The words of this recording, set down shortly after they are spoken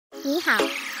你好，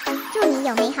祝你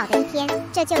有美好的一天。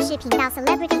这就是频道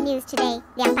Celebrity News Today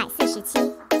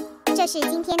 247。这是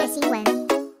今天的新闻。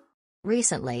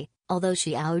Recently, although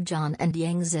Xiao Zhan and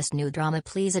Yang's new drama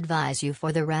Please Advise You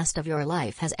for the Rest of Your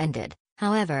Life has ended,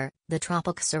 however, the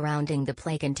topic surrounding the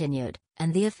play continued,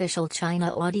 and the official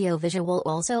China Audiovisual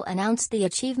also announced the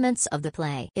achievements of the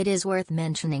play. It is worth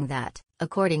mentioning that,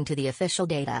 according to the official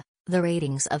data, the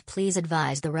ratings of Please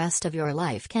Advise the Rest of Your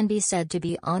Life can be said to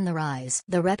be on the rise.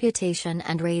 The reputation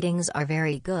and ratings are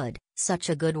very good, such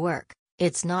a good work.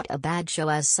 It's not a bad show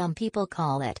as some people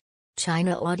call it.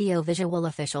 China Audiovisual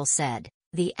official said,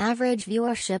 the average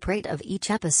viewership rate of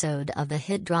each episode of the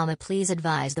hit drama Please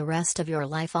Advise the Rest of Your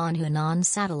Life on Hunan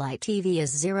satellite TV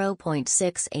is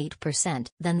 0.68%.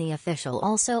 Then the official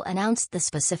also announced the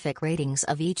specific ratings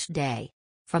of each day.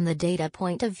 From the data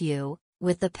point of view,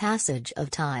 with the passage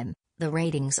of time, the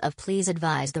ratings of Please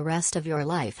Advise the Rest of Your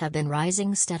Life have been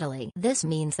rising steadily. This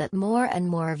means that more and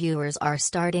more viewers are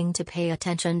starting to pay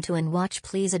attention to and watch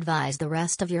Please Advise the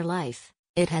Rest of Your Life.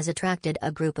 It has attracted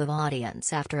a group of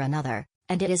audience after another,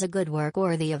 and it is a good work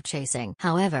worthy of chasing.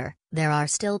 However, there are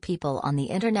still people on the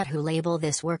internet who label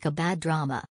this work a bad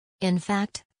drama. In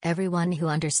fact, everyone who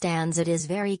understands it is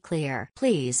very clear.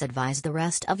 Please Advise the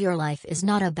Rest of Your Life is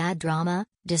not a bad drama,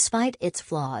 despite its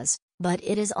flaws, but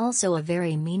it is also a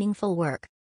very meaningful work.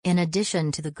 In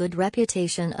addition to the good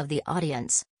reputation of the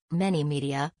audience, many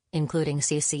media, including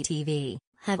CCTV,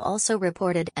 have also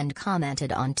reported and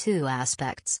commented on two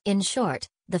aspects. In short,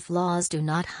 the flaws do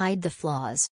not hide the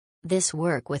flaws. This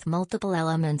work with multiple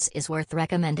elements is worth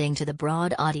recommending to the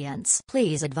broad audience.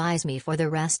 Please Advise Me for the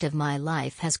Rest of My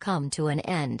Life has come to an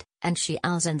end, and Xiao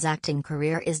Zhan's acting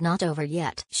career is not over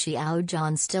yet. Xiao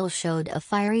Zhan still showed a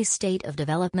fiery state of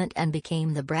development and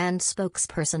became the brand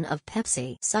spokesperson of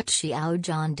Pepsi. Such Xiao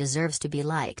Zhan deserves to be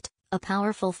liked, a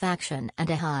powerful faction and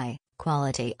a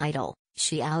high-quality idol.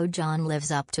 Xiao Zhan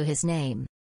lives up to his name.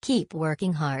 Keep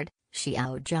working hard,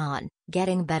 Xiao Zhan,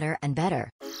 getting better and better.